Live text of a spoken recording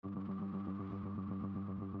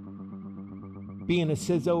Being a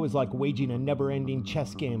CISO is like waging a never-ending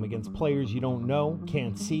chess game against players you don't know,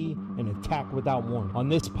 can't see, and attack without warning. On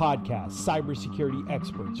this podcast, cybersecurity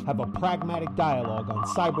experts have a pragmatic dialogue on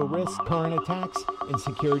cyber risk, current attacks, and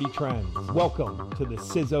security trends. Welcome to the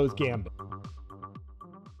CISO's Gambit.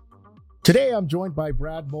 Today, I'm joined by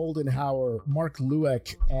Brad Moldenhauer, Mark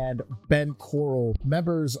Lueck, and Ben Corll,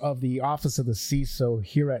 members of the Office of the CISO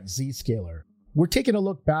here at Zscaler. We're taking a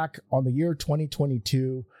look back on the year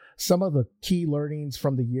 2022, some of the key learnings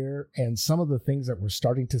from the year, and some of the things that we're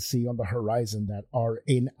starting to see on the horizon that are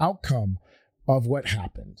an outcome of what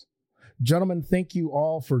happened. Gentlemen, thank you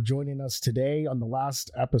all for joining us today on the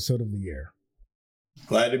last episode of the year.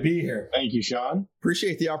 Glad to be here. Thank you, Sean.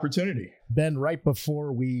 Appreciate the opportunity. Ben, right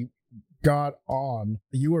before we got on,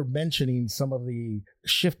 you were mentioning some of the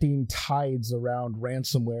shifting tides around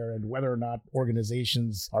ransomware and whether or not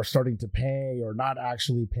organizations are starting to pay or not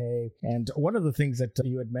actually pay. And one of the things that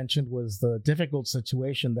you had mentioned was the difficult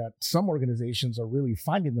situation that some organizations are really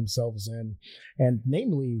finding themselves in. And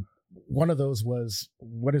namely, one of those was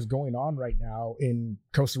what is going on right now in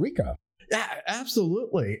Costa Rica. Yeah,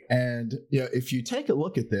 absolutely. And if you take a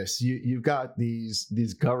look at this, you've got these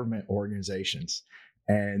government organizations,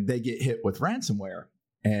 and they get hit with ransomware.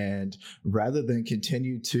 And rather than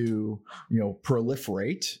continue to,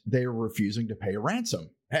 proliferate, they're refusing to pay a ransom.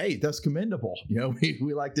 Hey, that's commendable.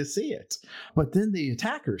 We like to see it. But then the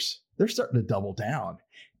attackers, they're starting to double down.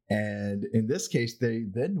 And in this case, they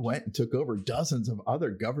then went and took over dozens of other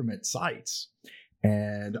government sites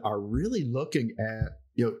and are really looking at,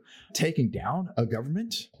 taking down a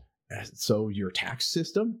government. So your tax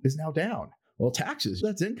system is now down. Well, taxes,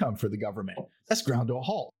 that's income for the government. That's ground to a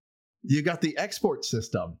halt. You got the export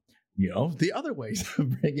system. The other ways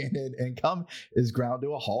of bringing in income is ground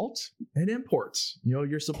to a halt, and imports,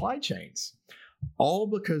 your supply chains, all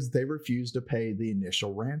because they refuse to pay the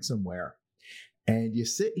initial ransomware. And you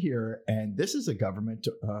sit here, and this is a government,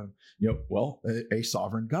 a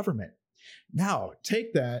sovereign government. Now,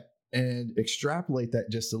 take that and extrapolate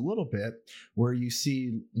that just a little bit, where you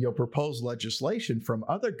see proposed legislation from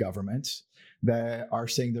other governments that are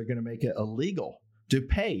saying they're going to make it illegal to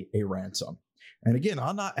pay a ransom. And again,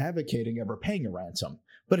 I'm not advocating ever paying a ransom,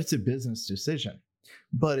 but it's a business decision.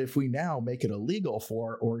 But if we now make it illegal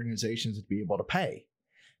for organizations to be able to pay,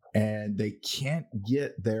 and they can't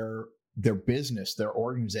get their business, their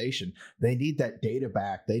organization, they need that data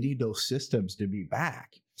back. They need those systems to be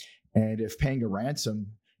back. And if paying a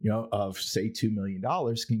ransom of say $2 million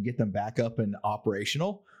can get them back up and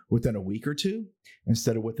operational within a week or two,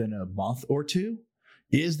 instead of within a month or two,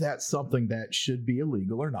 is that something that should be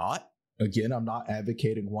illegal or not? Again, I'm not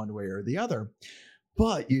advocating one way or the other,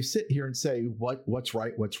 but you sit here and say, what's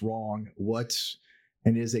right, what's wrong,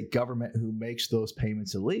 and is a government who makes those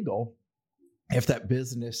payments illegal? If that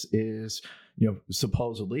business is,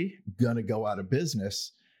 supposedly going to go out of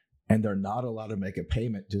business, and they're not allowed to make a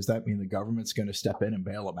payment, does that mean the government's going to step in and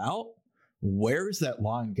bail them out? Where is that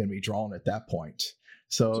line going to be drawn at that point?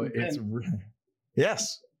 So it's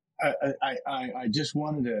yes. I just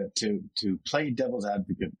wanted to play devil's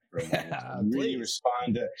advocate for a moment and really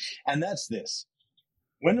respond to, and that's this.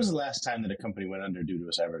 When was the last time that a company went under due to a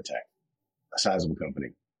cyber attack? A sizable company.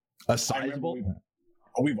 A sizable?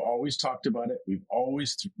 We've always talked about it. We've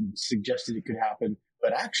always suggested it could happen,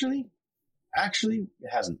 but actually, it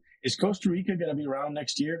hasn't. Is Costa Rica going to be around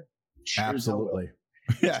next year? Sure. Absolutely.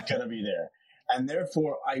 It's going to be there. And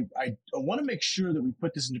therefore, I want to make sure that we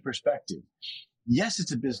put this into perspective. Yes,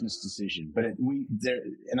 it's a business decision, but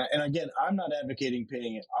again, I'm not advocating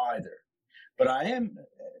paying it either, but I am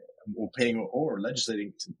paying or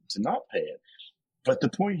legislating to not pay it. But the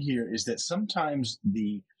point here is that sometimes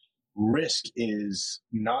the risk is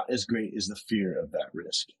not as great as the fear of that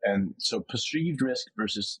risk. And so perceived risk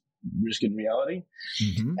versus risk in reality.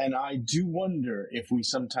 Mm-hmm. And I do wonder if we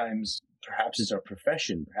sometimes, perhaps it's our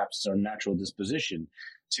profession, perhaps it's our natural disposition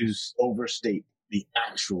to overstate the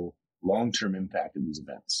actual long-term impact of these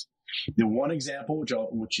events. The one example,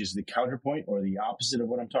 which is the counterpoint or the opposite of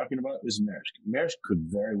what I'm talking about, is Maersk. Maersk could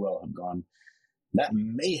very well have gone. That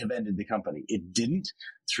may have ended the company. It didn't,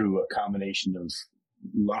 through a combination of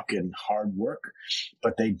luck and hard work,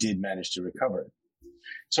 but they did manage to recover it.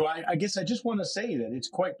 So I guess I just want to say that it's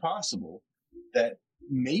quite possible that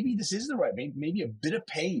maybe this is the right, maybe a bit of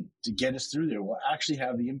pain to get us through there will actually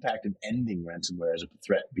have the impact of ending ransomware as a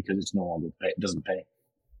threat because it's no longer doesn't pay.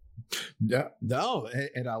 No,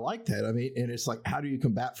 and I like that. I mean, and it's like, how do you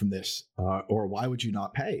combat from this? Or why would you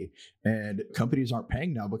not pay? And companies aren't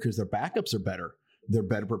paying now because their backups are better. They're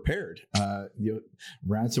better prepared.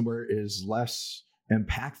 Ransomware is less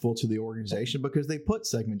impactful to the organization because they put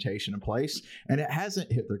segmentation in place and it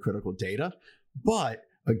hasn't hit their critical data. But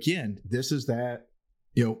again, this is that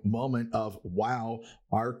moment of, wow,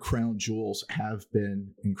 our crown jewels have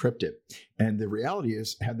been encrypted. And the reality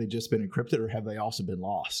is, have they just been encrypted, or have they also been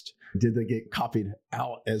lost? Did they get copied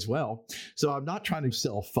out as well? So I'm not trying to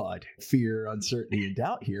sell FUD, fear, uncertainty, and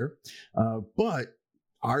doubt here, but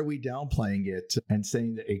are we downplaying it and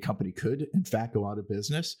saying that a company could, in fact, go out of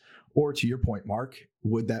business? Or to your point, Mark,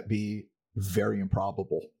 would that be very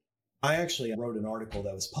improbable? I actually wrote an article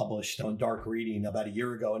that was published on Dark Reading about a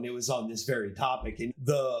year ago, and it was on this very topic. And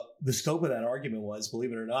the scope of that argument was,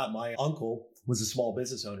 believe it or not, my uncle was a small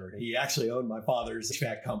business owner. He actually owned my father's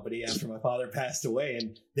HVAC company after my father passed away,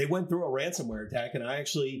 and they went through a ransomware attack, and I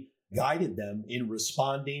actually guided them in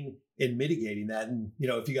responding and mitigating that. And,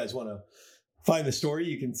 if you guys want to find the story,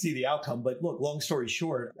 you can see the outcome. But look, long story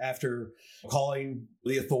short, after calling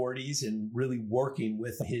the authorities and really working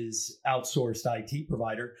with his outsourced IT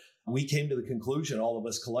provider, we came to the conclusion, all of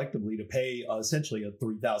us collectively, to pay essentially a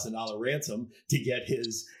 $3,000 ransom to get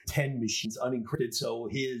his 10 machines unencrypted so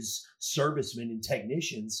his servicemen and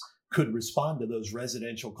technicians could respond to those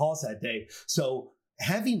residential calls that day. So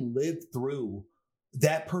having lived through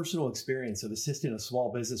that personal experience of assisting a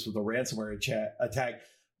small business with a ransomware attack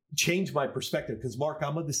changed my perspective, because Mark,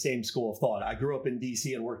 I'm of the same school of thought. I grew up in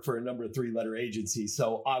DC and worked for a number of 3-letter agencies,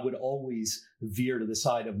 so I would always veer to the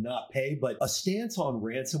side of not pay. But a stance on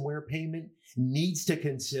ransomware payment needs to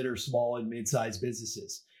consider small and mid-sized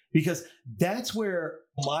businesses, because that's where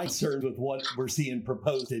my concerns with what we're seeing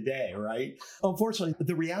proposed today, right? Unfortunately,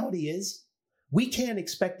 the reality is we can't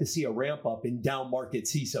expect to see a ramp up in down market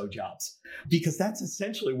CISO jobs, because that's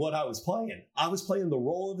essentially what I was playing. I was playing the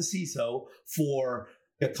role of a CISO for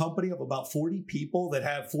a company of about 40 people that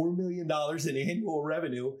have $4 million in annual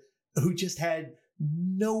revenue, who just had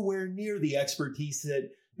nowhere near the expertise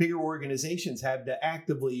that bigger organizations have to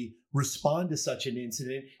actively respond to such an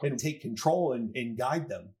incident and take control and guide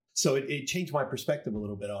them. So it changed my perspective a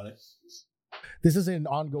little bit on it. This is an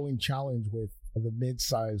ongoing challenge with the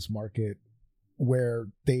mid-size market, where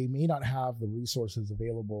they may not have the resources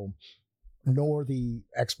available nor the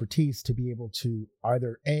expertise to be able to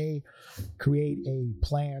either A, create a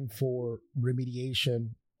plan for remediation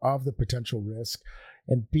of the potential risk,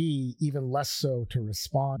 and B, even less so to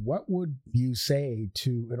respond. What would you say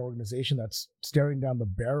to an organization that's staring down the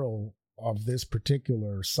barrel of this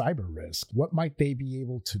particular cyber risk? What might they be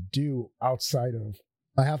able to do outside of,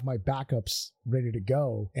 I have my backups ready to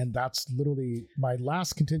go, and that's literally my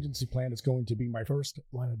last contingency plan is going to be my first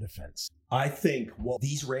line of defense? I think,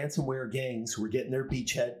 these ransomware gangs were getting their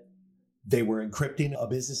beachhead, they were encrypting a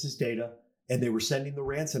business's data, and they were sending the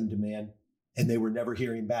ransom demand, and they were never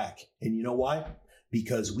hearing back. And you know why?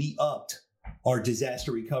 Because we upped our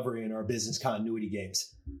disaster recovery and our business continuity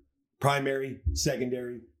games. Primary,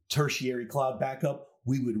 secondary, tertiary cloud backup.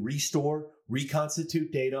 We would restore,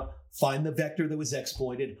 reconstitute data, find the vector that was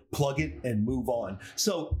exploited, plug it, and move on.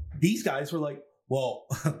 So these guys were like, well,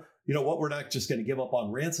 you know what? We're not just going to give up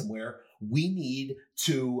on ransomware. We need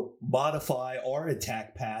to modify our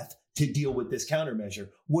attack path to deal with this countermeasure.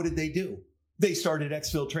 What did they do? They started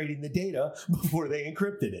exfiltrating the data before they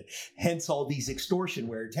encrypted it. Hence all these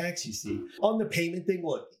extortionware attacks you see. On the payment thing,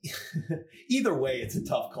 look, either way, it's a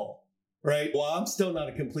tough call, right? While I'm still not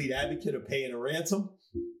a complete advocate of paying a ransom,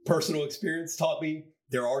 personal experience taught me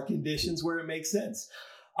there are conditions where it makes sense.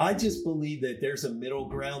 I just believe that there's a middle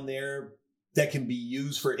ground there that can be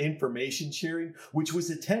used for information sharing, which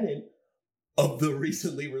was a tenet of the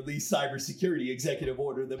recently released cybersecurity executive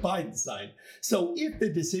order that Biden signed. So if the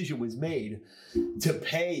decision was made to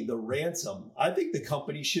pay the ransom, I think the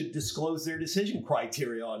company should disclose their decision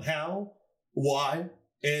criteria on how, why,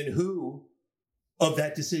 and who of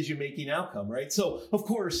that decision-making outcome, right? So, of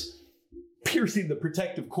course, piercing the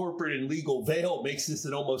protective corporate and legal veil makes this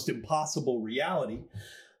an almost impossible reality.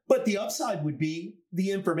 But the upside would be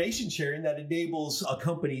the information sharing that enables a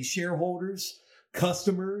company's shareholders,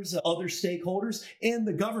 customers, other stakeholders, and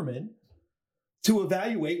the government to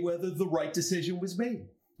evaluate whether the right decision was made.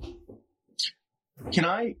 Can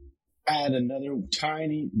I add another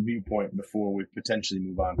tiny viewpoint before we potentially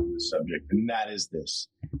move on from the subject? And that is this.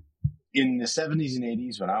 In the 70s and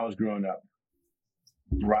 80s, when I was growing up,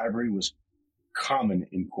 bribery was common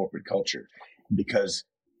in corporate culture because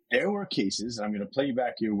there were cases, and I'm going to play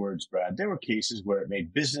back your words, Brad, there were cases where it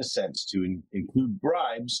made business sense to include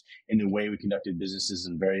bribes in the way we conducted businesses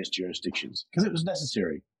in various jurisdictions because it was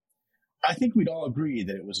necessary. I think we'd all agree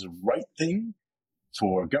that it was the right thing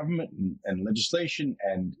for government and legislation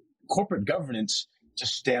and corporate governance to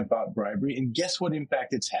stamp out bribery. And guess what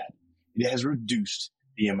impact it's had? It has reduced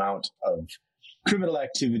the amount of criminal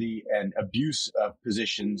activity and abuse of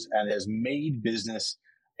positions and has made business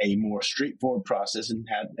a more straightforward process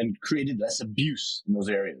and created less abuse in those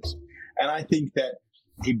areas. And I think that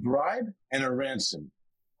a bribe and a ransom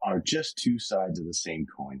are just two sides of the same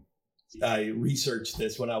coin. I researched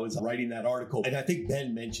this when I was writing that article, and I think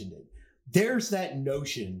Ben mentioned it. There's that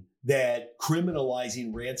notion that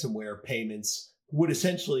criminalizing ransomware payments would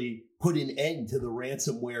essentially put an end to the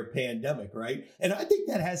ransomware pandemic, right? And I think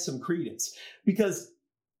that has some credence because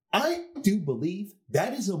I do believe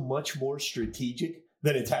that is a much more strategic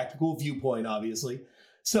than a tactical viewpoint, obviously.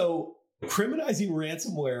 So criminalizing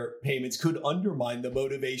ransomware payments could undermine the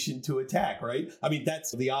motivation to attack, right? I mean,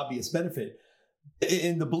 that's the obvious benefit.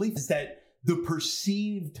 And the belief is that the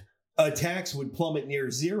perceived attacks would plummet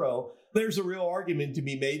near zero. There's a real argument to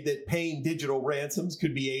be made that paying digital ransoms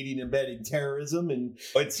could be aiding and abetting terrorism, and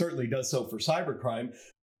it certainly does so for cybercrime.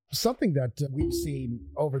 Something that we've seen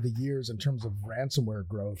over the years in terms of ransomware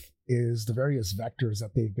growth is the various vectors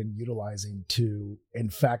that they've been utilizing to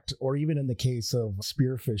infect, or even in the case of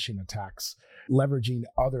spear phishing attacks, leveraging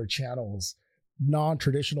other channels,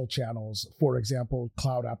 non-traditional channels, for example,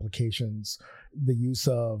 cloud applications, the use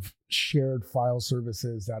of shared file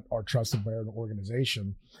services that are trusted by an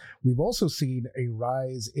organization. We've also seen a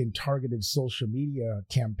rise in targeted social media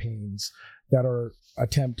campaigns that are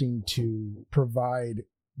attempting to provide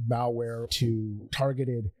malware to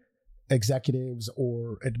targeted executives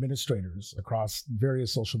or administrators across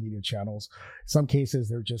various social media channels. In some cases,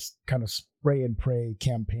 they're just kind of spray and pray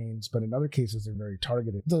campaigns, but in other cases, they're very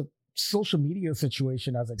targeted. The social media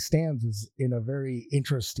situation as it stands is in a very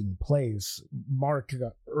interesting place. Mark,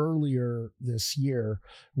 earlier this year,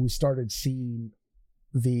 we started seeing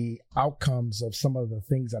the outcomes of some of the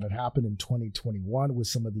things that had happened in 2021 with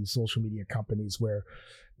some of these social media companies where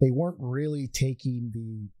they weren't really taking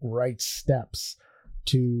the right steps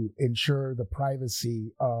to ensure the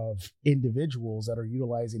privacy of individuals that are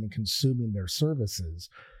utilizing and consuming their services.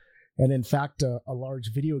 And in fact, a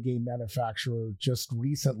large video game manufacturer just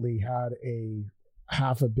recently had a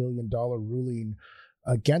 $500 million ruling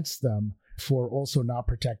against them for also not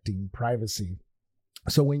protecting privacy.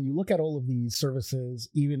 So when you look at all of these services,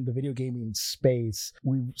 even the video gaming space,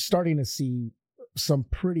 we're starting to see some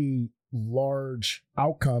pretty large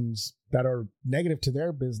outcomes that are negative to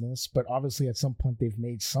their business, but obviously at some point they've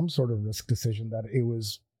made some sort of risk decision that it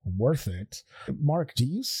was worth it. Mark, do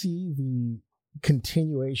you see the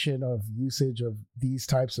continuation of usage of these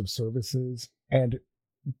types of services, and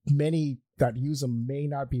many that use them may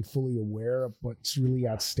not be fully aware of what's really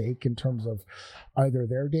at stake in terms of either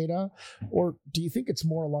their data? Or do you think it's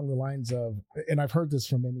more along the lines of, and I've heard this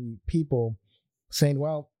from many people saying,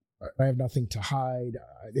 well, I have nothing to hide.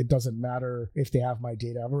 It doesn't matter if they have my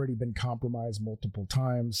data. I've already been compromised multiple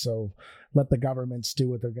times. So let the governments do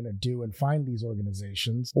what they're going to do and find these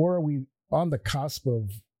organizations. Or are we on the cusp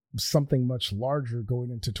of something much larger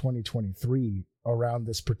going into 2023 around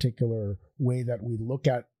this particular way that we look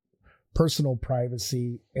at personal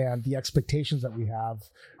privacy and the expectations that we have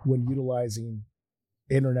when utilizing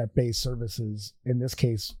internet-based services, in this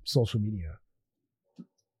case, social media?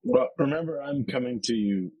 Well, remember, I'm coming to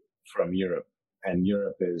you from Europe, and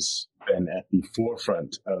Europe has been at the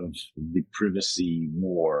forefront of the privacy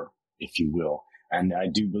war, if you will. And I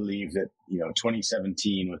do believe that,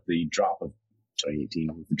 2017 with the drop of 2018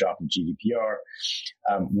 with the drop of GDPR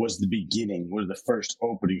was the beginning, were the first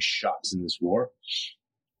opening shots in this war.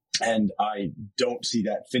 And I don't see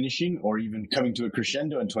that finishing or even coming to a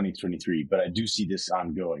crescendo in 2023, but I do see this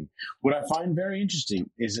ongoing. What I find very interesting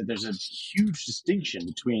is that there's a huge distinction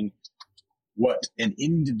between what an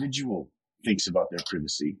individual thinks about their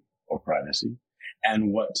privacy or privacy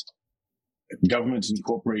and what governments and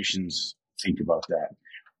corporations think about that.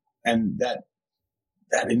 And that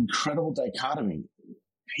incredible dichotomy,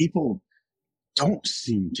 people don't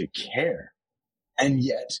seem to care. And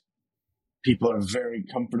yet people are very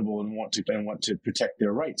comfortable and want to protect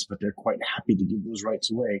their rights, but they're quite happy to give those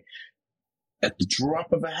rights away at the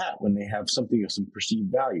drop of a hat when they have something of some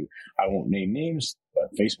perceived value. I won't name names, but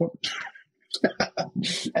Facebook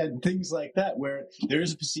and things like that, where there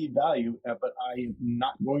is a perceived value, but I am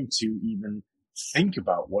not going to even think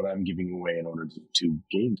about what I'm giving away in order to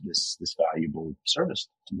gain this valuable service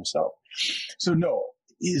to myself. So no,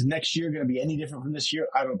 is next year going to be any different from this year?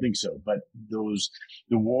 I don't think so. But the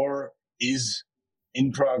war is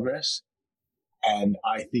in progress, and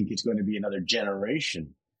I think it's going to be another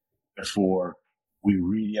generation before we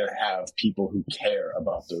really have people who care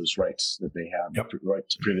about those rights that they have, the right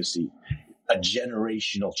to privacy. A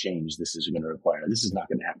generational change this is going to require. This is not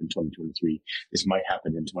going to happen in 2023. This might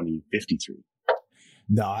happen in 2053.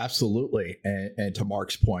 No, absolutely. And to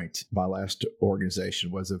Mark's point, my last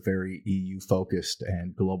organization was a very EU focused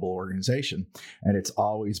and global organization. And it's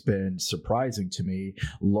always been surprising to me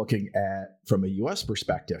looking at, from a US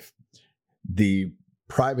perspective, the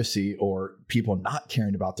privacy or people not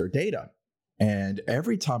caring about their data. And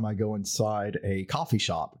every time I go inside a coffee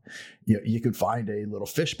shop, you can find a little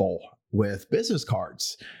fishbowl with business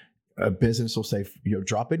cards. A business will say,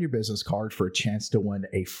 drop in your business card for a chance to win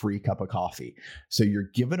a free cup of coffee. So you're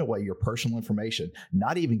giving away your personal information,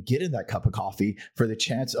 not even getting that cup of coffee, for the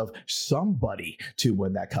chance of somebody to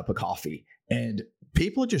win that cup of coffee. And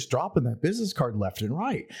people are just dropping that business card left and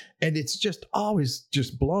right. And it's just always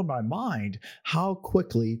just blown my mind how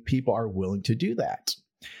quickly people are willing to do that.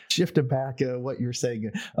 Shifting back what you were saying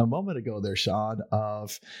a moment ago there, Sean,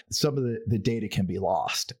 of some of the data can be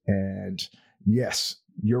lost. And yes,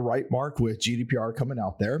 you're right, Mark, with GDPR coming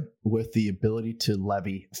out there with the ability to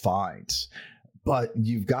levy fines. But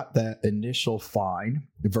you've got that initial fine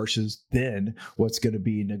versus then what's going to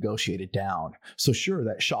be negotiated down. So sure,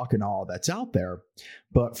 that shock and awe that's out there.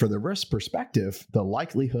 But for the risk perspective, the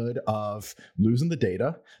likelihood of losing the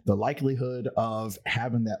data, the likelihood of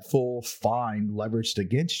having that full fine leveraged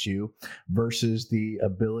against you versus the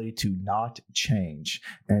ability to not change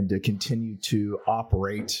and to continue to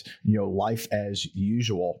operate, life as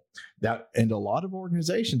usual. That, and a lot of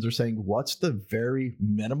organizations are saying, what's the very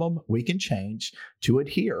minimum we can change to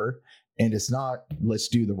adhere? And it's not, let's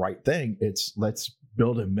do the right thing. It's let's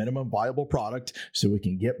build a minimum viable product so we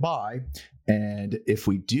can get by. And if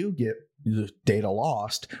we do get the data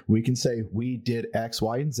lost, we can say we did X,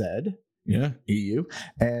 Y, and Z, EU,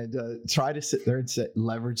 and try to sit there and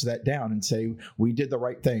leverage that down and say we did the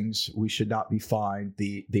right things. We should not be fined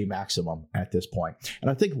the maximum at this point.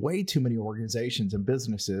 And I think way too many organizations and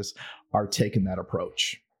businesses are taking that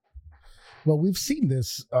approach. Well, we've seen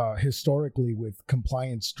this historically with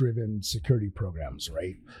compliance-driven security programs,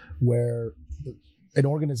 right? Where an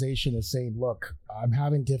organization is saying, look, I'm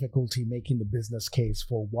having difficulty making the business case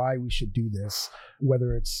for why we should do this,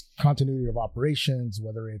 whether it's continuity of operations,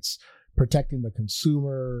 whether it's protecting the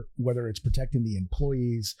consumer, whether it's protecting the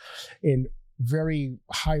employees. In very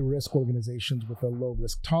high-risk organizations with a low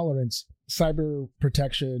risk tolerance, cyber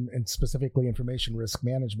protection and specifically information risk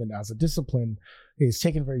management as a discipline is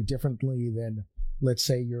taken very differently than, let's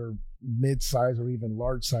say, your mid-size or even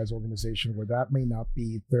large-size organization where that may not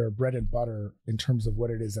be their bread and butter in terms of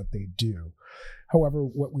what it is that they do. However,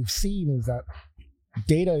 what we've seen is that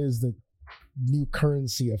data is the new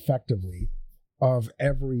currency effectively of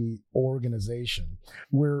every organization.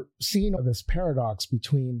 We're seeing this paradox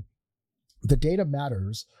between the data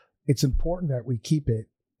matters, it's important that we keep it,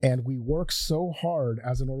 and we work so hard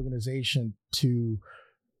as an organization to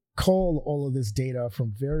cull all of this data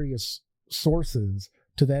from various sources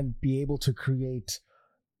to then be able to create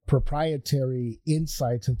proprietary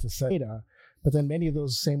insights into data. But then many of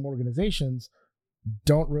those same organizations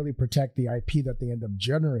don't really protect the IP that they end up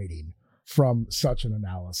generating from such an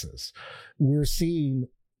analysis. We're seeing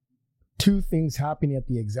two things happening at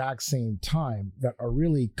the exact same time that are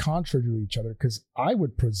really contrary to each other, because I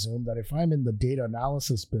would presume that if I'm in the data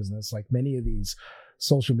analysis business, like many of these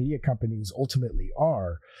social media companies ultimately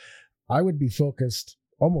are, I would be focused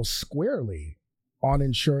almost squarely on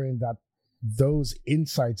ensuring that those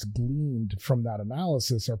insights gleaned from that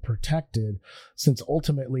analysis are protected, since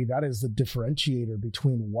ultimately that is the differentiator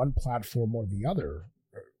between one platform or the other.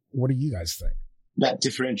 What do you guys think? That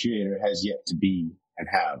differentiator has yet to be and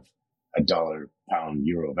have a dollar, pound,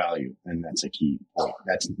 euro value. And that's a key point.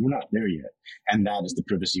 We're not there yet. And that is the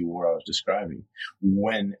privacy war I was describing.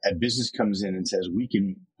 When a business comes in and says, we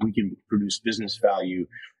can produce business value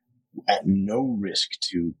at no risk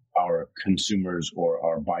to our consumers or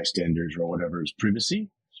our bystanders or whatever's privacy,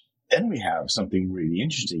 then we have something really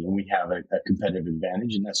interesting and we have a competitive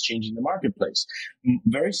advantage, and that's changing the marketplace.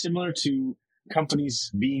 Very similar to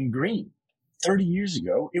companies being green. 30 years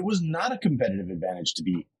ago, it was not a competitive advantage to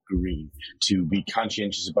be green, to be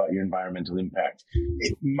conscientious about your environmental impact.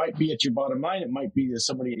 It might be at your bottom line. It might be that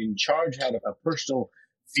somebody in charge had a personal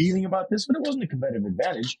feeling about this, but it wasn't a competitive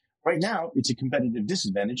advantage. Right now, it's a competitive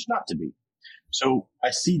disadvantage not to be. So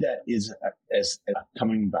I see that as a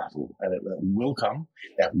coming battle that will come.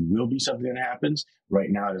 That will be something that happens. Right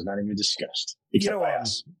now, it is not even discussed, except by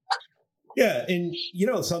us. Yeah. And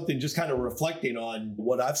something, just kind of reflecting on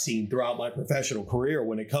what I've seen throughout my professional career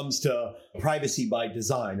when it comes to privacy by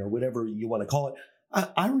design or whatever you want to call it.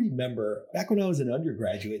 I remember back when I was an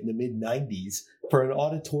undergraduate in the mid 90s for an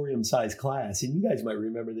auditorium sized class, and you guys might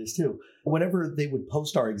remember this too. Whenever they would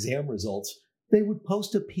post our exam results, they would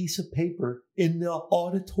post a piece of paper in the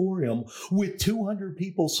auditorium with 200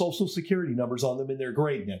 people's social security numbers on them in their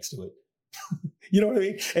grade next to it. You know what I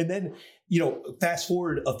mean? And then, fast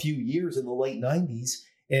forward a few years in the late 90s,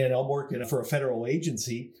 and I'm working for a federal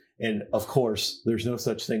agency. And of course, there's no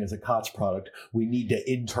such thing as a COTS product. We need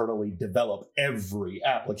to internally develop every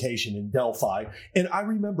application in Delphi. And I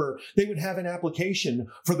remember they would have an application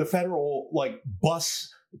for the federal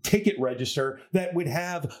bus ticket register that would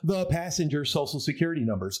have the passenger social security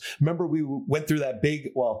numbers. Remember, we went through that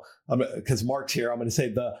big, because Mark's here, I'm going to say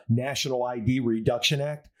the National ID Reduction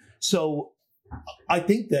Act. So I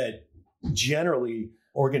think that generally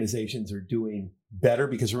organizations are doing better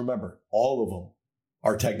because remember, all of them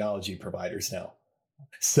are technology providers now.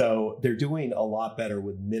 So they're doing a lot better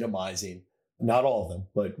with minimizing, not all of them,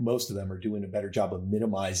 but most of them are doing a better job of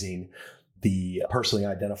minimizing the personally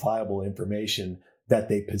identifiable information that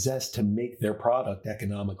they possess to make their product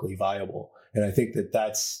economically viable. And I think that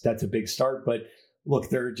that's a big start. But look,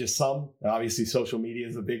 there are just some, obviously social media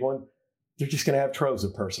is a big one. They're just going to have troves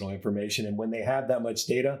of personal information. And when they have that much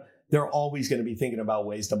data, they're always going to be thinking about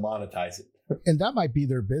ways to monetize it. And that might be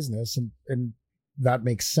their business. And that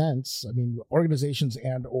makes sense. I mean, organizations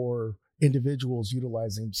and or individuals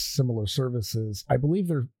utilizing similar services, I believe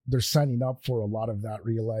they're signing up for a lot of that,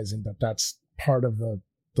 realizing that that's part of the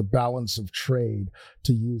balance of trade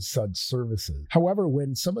to use such services. However,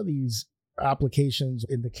 when some of these applications,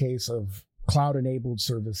 in the case of cloud-enabled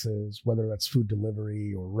services, whether that's food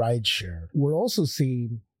delivery or rideshare, we're also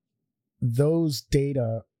seeing those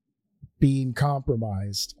data being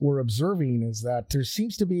compromised. We're observing is that there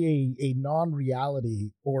seems to be a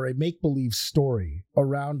non-reality or a make-believe story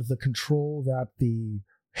around the control that the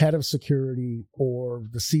head of security or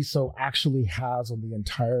the CISO actually has on the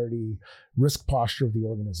entirety risk posture of the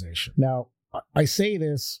organization. Now, I say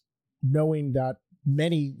this knowing that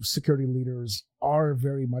many security leaders are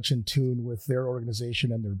very much in tune with their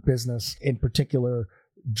organization and their business, in particular,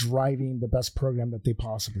 driving the best program that they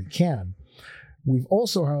possibly can. We've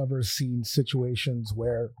also, however, seen situations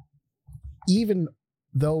where even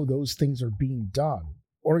though those things are being done,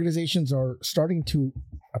 organizations are starting to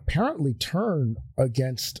apparently turn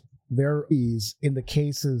against their ease in the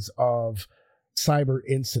cases of cyber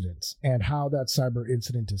incidents and how that cyber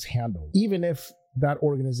incident is handled. Even if that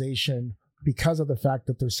organization, because of the fact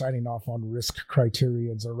that they're signing off on risk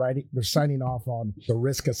criteria, they're signing off on the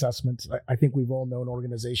risk assessments. I think we've all known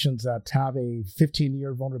organizations that have a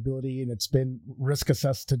 15-year vulnerability and it's been risk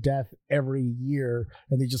assessed to death every year,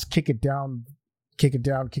 and they just kick it down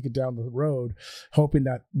the road, hoping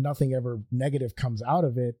that nothing ever negative comes out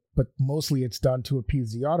of it. But mostly it's done to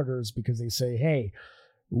appease the auditors because they say, hey,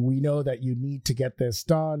 we know that you need to get this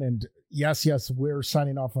done. And yes, we're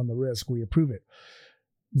signing off on the risk. We approve it.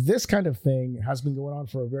 This kind of thing has been going on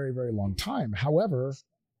for a very, very long time. However,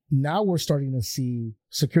 now we're starting to see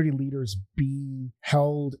security leaders be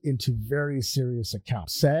held into very serious account.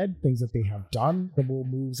 Said things that they have done, the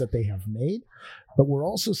moves that they have made, but we're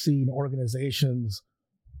also seeing organizations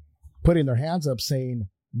putting their hands up saying,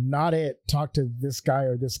 not it, talk to this guy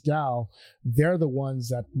or this gal. They're the ones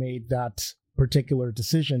that made that particular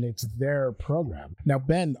decision. It's their program. Now,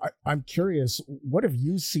 Ben, I'm curious, what have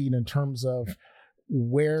you seen in terms of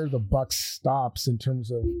where the buck stops in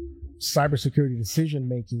terms of cybersecurity decision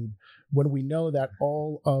making when we know that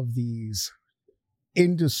all of these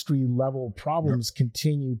industry level problems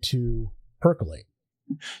continue to percolate?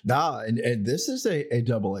 And this is a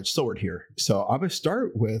double-edged sword here. So I'm going to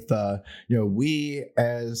start with, we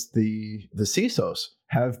as the CISOs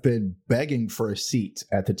have been begging for a seat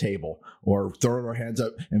at the table or throwing our hands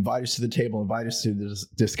up, invite us to the table, invite us to this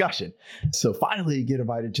discussion. So finally you get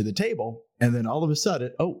invited to the table and then all of a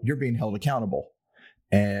sudden, you're being held accountable.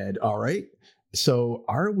 And all right, so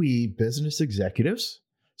are we business executives,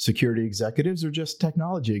 security executives, or just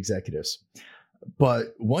technology executives?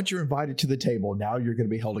 But once you're invited to the table, now you're going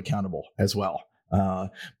to be held accountable as well.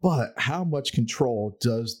 But how much control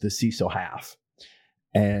does the CISO have?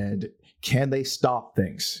 And can they stop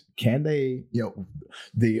things? Can they,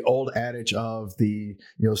 the old adage of the,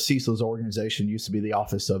 CISO's organization used to be the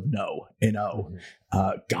office of no, N-O.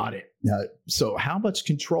 Got it. So how much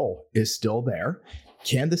control is still there?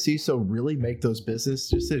 Can the CISO really make those business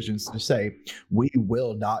decisions to say, we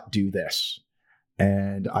will not do this?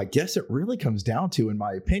 And I guess it really comes down to, in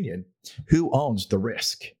my opinion, who owns the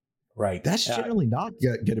risk. Right. That's generally not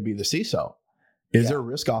going to be the CISO. Is there a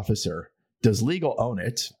risk officer? Does legal own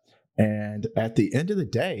it? And at the end of the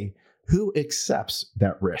day, who accepts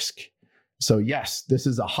that risk? So yes, this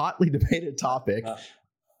is a hotly debated topic.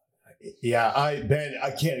 Ben,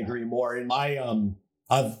 I can't agree more. And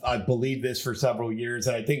I've believed this for several years.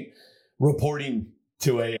 And I think reporting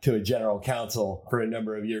to a general counsel for a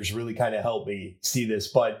number of years really kind of helped me see this.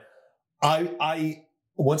 But I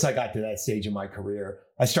once I got to that stage in my career,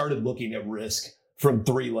 I started looking at risk from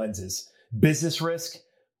three lenses: business risk,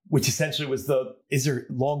 which essentially was is there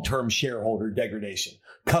long-term shareholder degradation?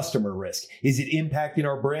 Customer risk. Is it impacting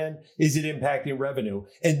our brand? Is it impacting revenue?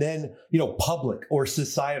 And then, public or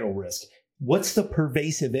societal risk. What's the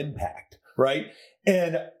pervasive impact, right?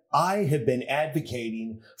 And I have been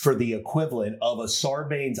advocating for the equivalent of a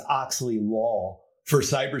Sarbanes-Oxley law for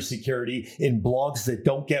cybersecurity in blogs that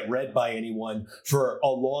don't get read by anyone for a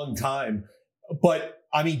long time. But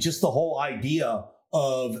I mean, just the whole idea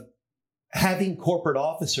of having corporate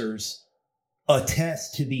officers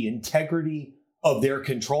attest to the integrity of their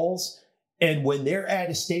controls. And when their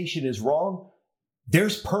attestation is wrong,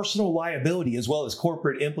 there's personal liability as well as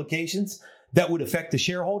corporate implications that would affect the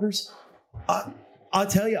shareholders. I'll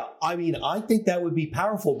tell you, I mean, I think that would be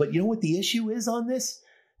powerful. But you know what the issue is on this?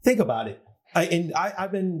 Think about it.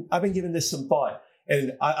 I've been giving this some thought,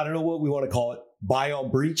 and I don't know what we want to call it, buy on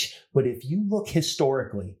breach. But if you look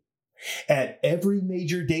historically at every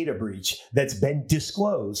major data breach that's been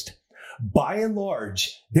disclosed, by and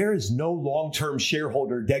large, there is no long-term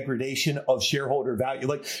shareholder degradation of shareholder value,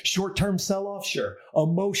 like short-term sell-off, sure,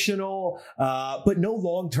 emotional, but no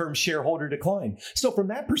long-term shareholder decline. So from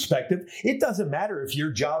that perspective, it doesn't matter if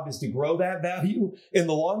your job is to grow that value in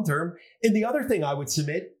the long term. And the other thing I would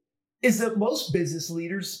submit is that most business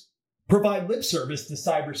leaders provide lip service to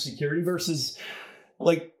cybersecurity versus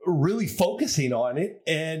like really focusing on it.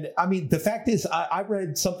 And I mean, the fact is, I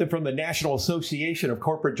read something from the National Association of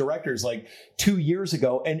Corporate Directors like 2 years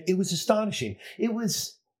ago, and it was astonishing. It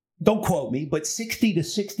was, don't quote me, but 60 to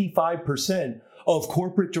 65% of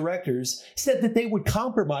corporate directors said that they would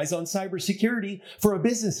compromise on cybersecurity for a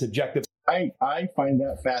business objective. I find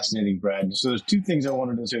that fascinating, Brad. So there's two things I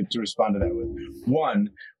wanted to respond to that with. One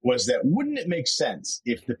was that wouldn't it make sense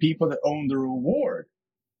if the people that own the reward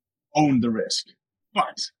owned the risk?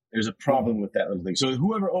 But there's a problem with that little thing. So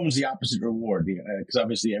whoever owns the opposite reward, because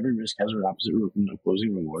obviously every risk has an opposite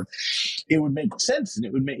opposing reward, it would make sense, and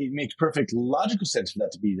it makes perfect logical sense for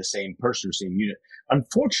that to be the same person or same unit.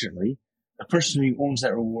 Unfortunately, the person who owns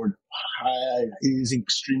that reward, it is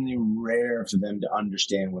extremely rare for them to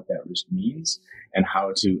understand what that risk means and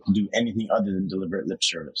how to do anything other than deliberate lip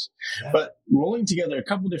service. Yeah. But rolling together a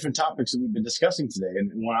couple different topics that we've been discussing today, and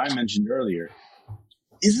one I mentioned earlier,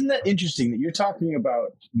 isn't that interesting that you're talking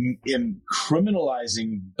about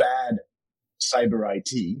criminalizing bad cyber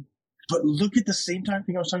IT, but look at the same time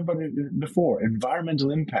thing I was talking about before,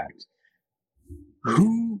 environmental impact.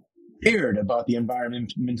 Who cared about the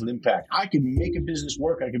environmental impact? I could make a business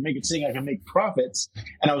work, I could make it sing, I could make profits,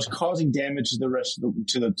 and I was causing damage to the rest of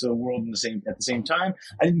the world at the same time.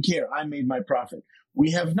 I didn't care. I made my profit.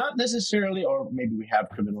 We have not necessarily, or maybe we have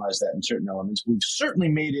criminalized that in certain elements. We've certainly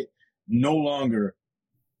made it no longer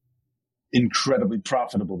incredibly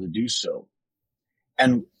profitable to do so.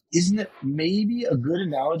 And isn't it maybe a good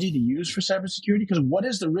analogy to use for cybersecurity? Because what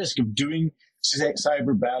is the risk of doing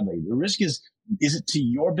cyber badly? The risk is it to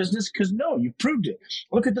your business? Because no, you proved it.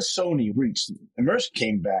 Look at the Sony breach. Maersk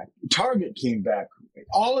came back. Target came back.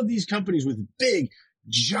 All of these companies with big,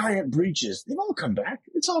 giant breaches, they've all come back.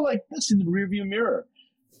 It's all like, that's in the rearview mirror.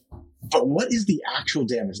 But what is the actual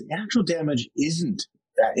damage? The actual damage isn't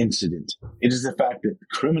that incident. It is the fact that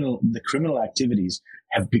the criminal activities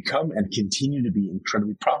have become and continue to be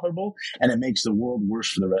incredibly profitable, and it makes the world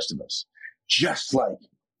worse for the rest of us. Just like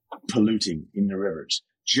polluting in the rivers,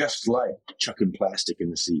 just like chucking plastic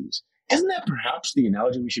in the seas. Isn't that perhaps the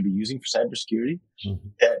analogy we should be using for cybersecurity? Mm-hmm.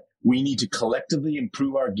 That we need to collectively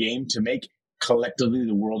improve our game to make collectively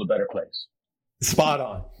the world a better place. Spot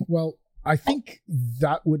on. Well, I think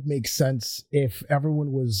that would make sense if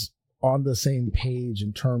everyone was on the same page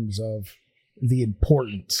in terms of the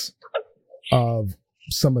importance of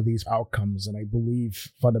some of these outcomes. And I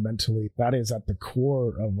believe fundamentally that is at the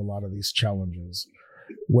core of a lot of these challenges,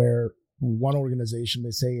 where one organization may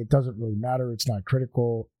say it doesn't really matter, it's not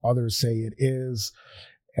critical, others say it is.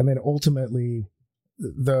 And then ultimately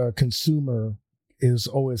the consumer is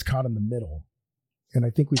always caught in the middle. And I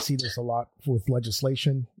think we see this a lot with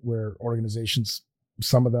legislation, where organizations,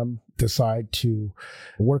 some of them decide to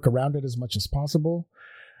work around it as much as possible.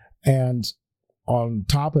 And on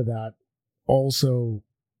top of that, also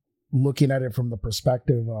looking at it from the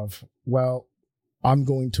perspective of, well, I'm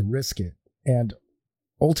going to risk it. And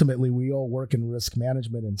ultimately, we all work in risk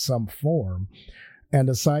management in some form. And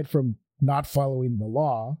aside from not following the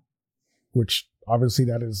law, which obviously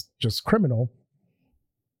that is just criminal,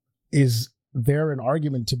 is there an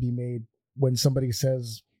argument to be made when somebody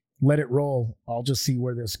says, let it roll. I'll just see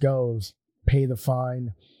where this goes, pay the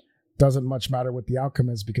fine. Doesn't much matter what the outcome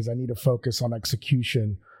is because I need to focus on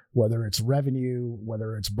execution, whether it's revenue,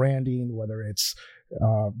 whether it's branding, whether it's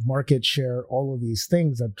market share, all of these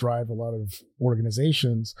things that drive a lot of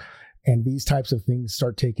organizations. And these types of things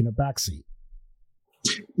start taking a backseat.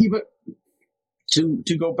 Yeah, but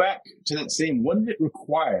to go back to that same, what did it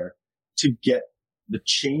require to get the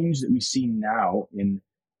change that we see now in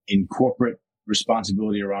corporate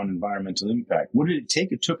responsibility around environmental impact? What did it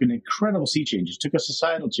take? It took an incredible sea change. It took a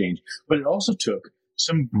societal change, but it also took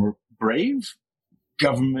some brave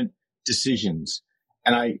government decisions.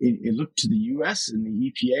 And I looked to the U.S. and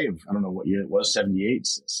the EPA of, I don't know what year it was, 78,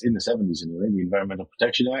 in the 70s anyway, the Environmental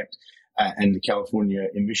Protection Act and the California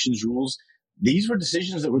emissions rules. These were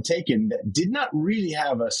decisions that were taken that did not really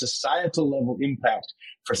have a societal level impact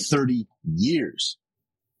for 30 years.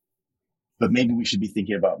 But maybe we should be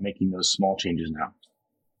thinking about making those small changes now.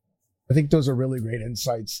 I think those are really great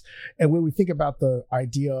insights. And when we think about the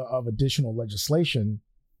idea of additional legislation,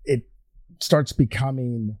 it starts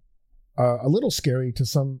becoming a little scary to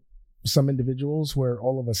some individuals, where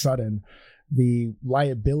all of a sudden the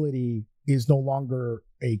liability is no longer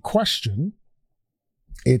a question.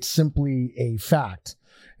 It's simply a fact.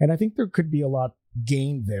 And I think there could be a lot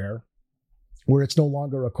gained there, where it's no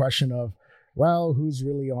longer a question of, well, who's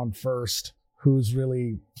really on first, who's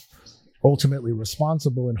really ultimately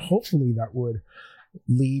responsible. And hopefully that would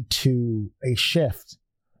lead to a shift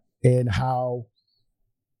in how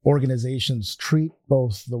organizations treat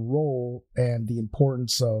both the role and the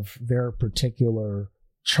importance of their particular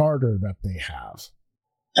charter that they have.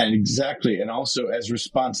 And exactly. And also, as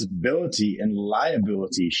responsibility and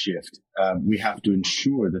liability shift, we have to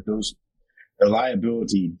ensure that the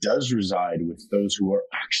liability does reside with those who are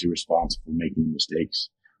actually responsible for making mistakes,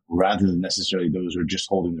 rather than necessarily those who are just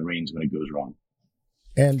holding the reins when it goes wrong.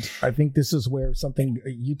 And I think this is where something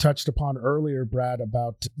you touched upon earlier, Brad,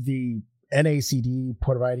 about the NACD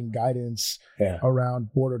providing guidance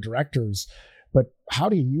around board of directors. But how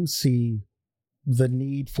do you see the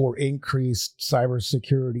need for increased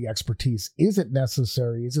cybersecurity expertise? Is it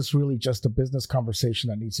necessary? Is this really just a business conversation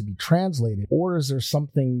that needs to be translated? Or is there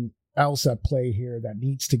something else at play here that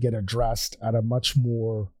needs to get addressed at a much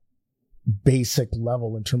more basic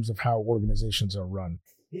level in terms of how organizations are run?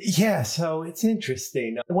 Yeah, so it's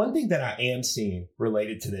interesting. One thing that I am seeing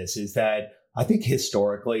related to this is that I think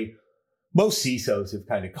historically, most CISOs have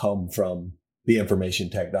kind of come from the information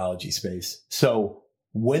technology space. So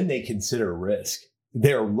when they consider risk,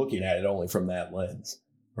 they're looking at it only from that lens,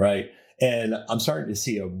 right? And I'm starting to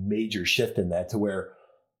see a major shift in that to where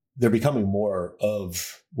they're becoming more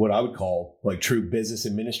of what I would call like true business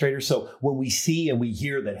administrators. So when we see and we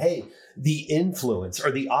hear that, hey, the influence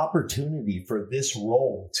or the opportunity for this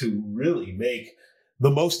role to really make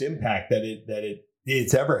the most impact that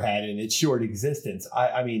it's ever had in its short existence,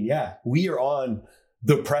 I mean, yeah, we are on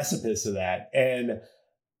the precipice of that. And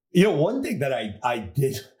you know, one thing that I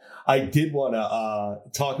did want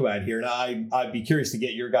to talk about here, and I'd be curious to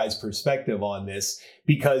get your guys' perspective on this,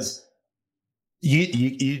 because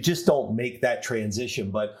you just don't make that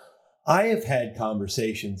transition. But I have had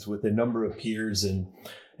conversations with a number of peers and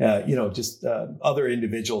other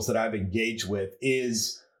individuals that I've engaged with.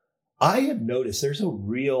 Is I have noticed there's a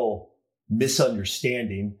real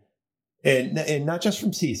misunderstanding, and not just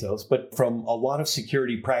from CISOs, but from a lot of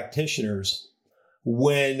security practitioners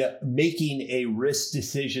when making a risk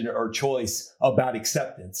decision or choice about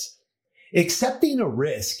acceptance. Accepting a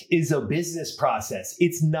risk is a business process.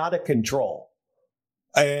 It's not a control.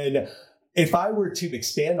 And if I were to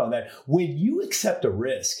expand on that, when you accept a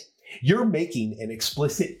risk, you're making an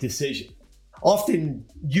explicit decision, often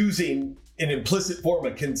using an implicit form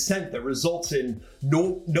of consent that results in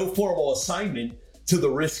no formal assignment to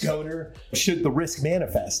the risk owner should the risk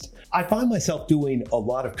manifest. I find myself doing a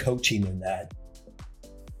lot of coaching in that.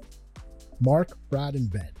 Mark, Brad,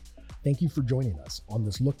 and Ben, thank you for joining us on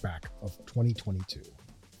this look back of 2022.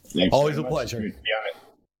 Thanks. Always a pleasure.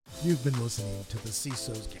 You've been listening to the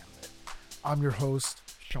CISO's Gambit. I'm your host,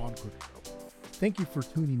 Sean Cordero. Thank you for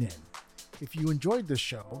tuning in. If you enjoyed this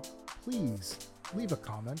show, please leave a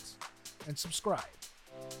comment and subscribe.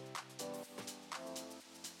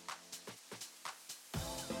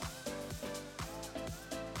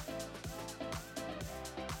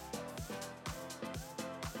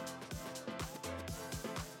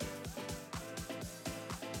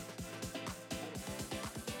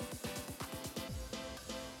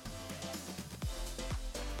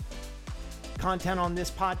 Content on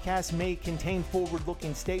this podcast may contain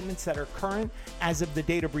forward-looking statements that are current as of the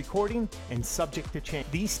date of recording and subject to change.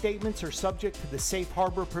 These statements are subject to the safe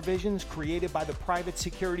harbor provisions created by the Private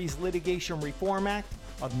Securities Litigation Reform Act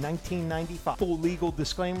of 1995. Full legal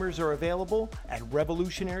disclaimers are available at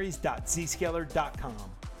revolutionaries.zscaler.com.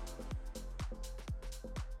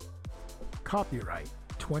 Copyright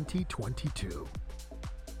 2022.